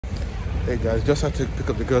Hey guys, just had to pick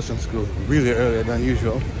up the girls from school really earlier than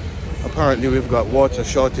usual. Apparently we've got water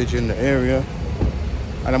shortage in the area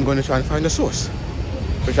and I'm going to try and find the source,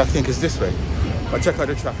 which I think is this way. But check out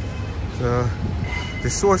the traffic. So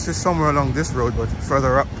the source is somewhere along this road, but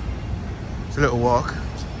further up. It's a little walk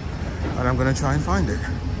and I'm going to try and find it.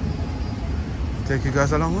 Take you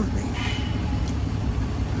guys along with me.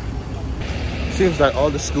 Seems like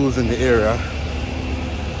all the schools in the area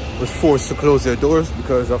was forced to close their doors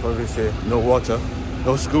because of, obviously, no water,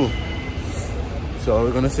 no school. So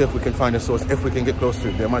we're gonna see if we can find a source, if we can get close to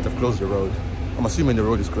it. They might have closed the road. I'm assuming the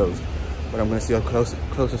road is closed, but I'm gonna see how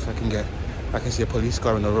closest I can get. I can see a police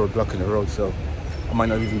car on the road blocking the road, so I might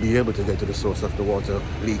not even be able to get to the source of the water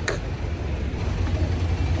leak.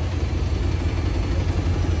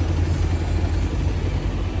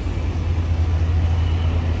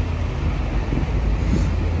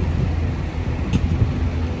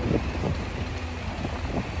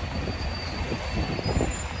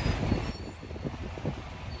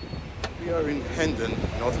 We are in Hendon,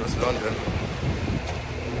 northwest London.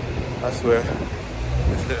 That's where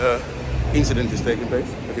this incident is taking place,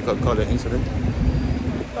 if you could call it incident.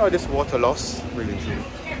 Oh, this water loss, really true.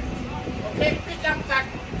 Okay, pick up that.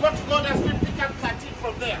 Go to God and pick up 13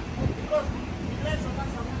 from there. Because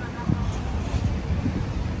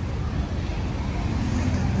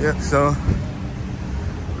yeah, so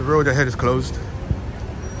the road ahead is closed,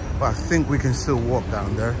 but I think we can still walk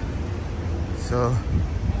down there. So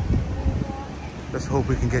let's hope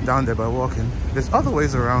we can get down there by walking. There's other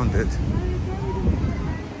ways around it.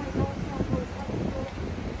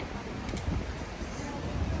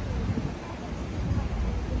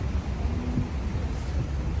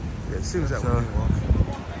 Yeah, it seems that we can walk.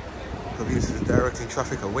 Because this is directing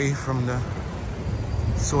traffic away from the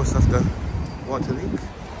source of the water leak.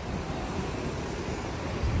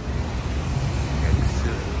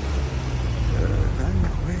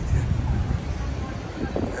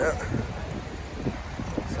 Yeah.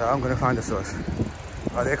 So I'm gonna find the source.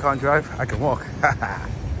 Oh, they can't drive, I can walk.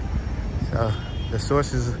 So the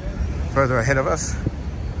source is further ahead of us.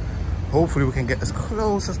 Hopefully we can get as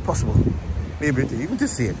close as possible. Maybe even to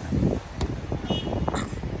see it.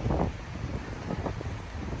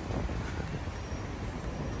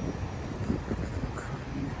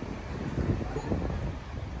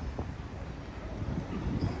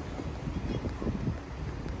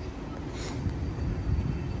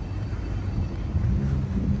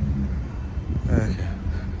 Okay.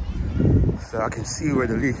 So I can see where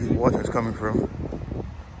the leaky water is coming from.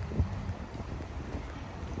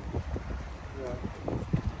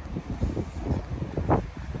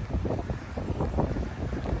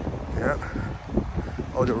 Yep.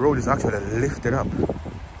 Oh, the road is actually lifted up.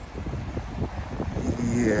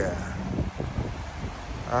 Yeah.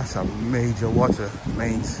 That's a major water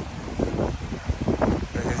mains. As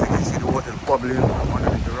you can see, the water is bubbling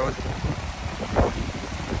underneath the road.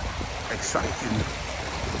 Exciting.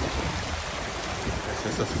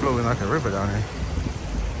 It's just flowing like a river down here.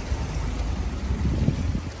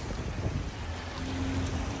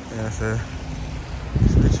 Yeah, so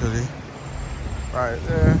it's literally right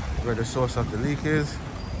there where the source of the leak is.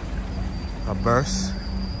 A burst.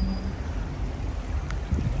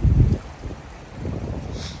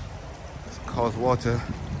 It's caused water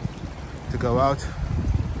to go out.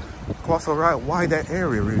 Across the right wide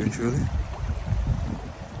area, really truly.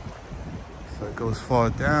 So it goes far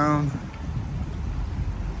down.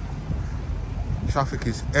 Traffic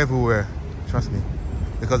is everywhere, trust me,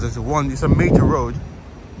 because it's a major road,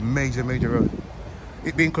 major road.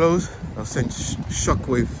 It being closed, I'll send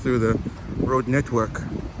shockwave through the road network.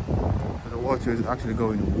 The water is actually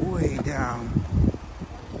going way down.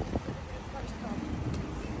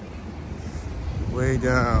 Way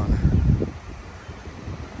down.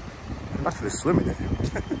 I'm actually swimming in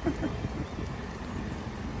it.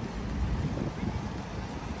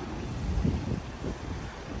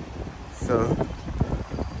 So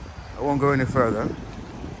I won't go any further.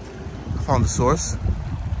 I found the source.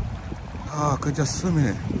 Oh, I could just swim in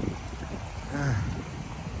it. Yeah.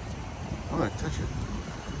 I'm gonna touch it.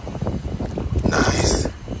 Nice.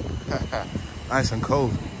 Nice and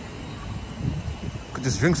cold. Could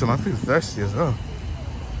just drink some. I feel thirsty as well.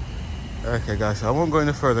 Okay guys, so I won't go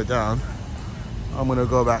any further down. I'm gonna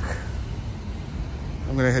go back.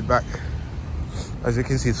 I'm gonna head back. As you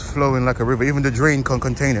can see, it's flowing like a river. Even the drain can't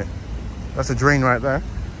contain it. That's a drain right there.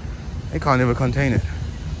 It can't even contain it.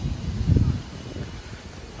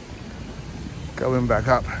 Going back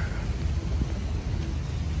up.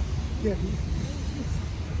 Yeah.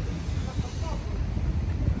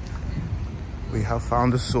 We have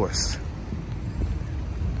found the source.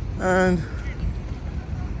 And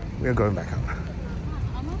We're going back up.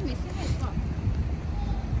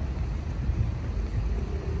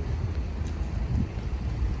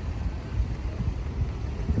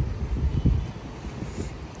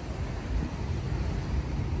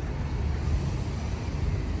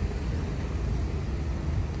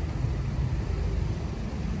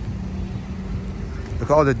 Look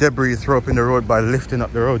at all the debris you throw up in the road by lifting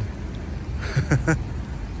up the road.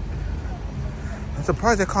 I'm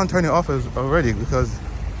surprised they can't turn it off already, because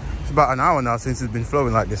it's about an hour now since it's been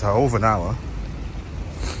flowing like this, or over an hour.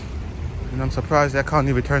 And I'm surprised they can't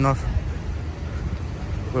even turn off.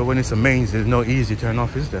 Well, when it's a mains, there's no easy turn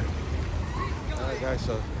off, is there? Alright guys,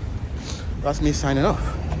 so that's me signing off.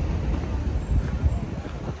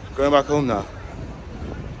 Going back home now.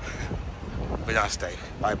 But not stay.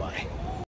 Bye bye.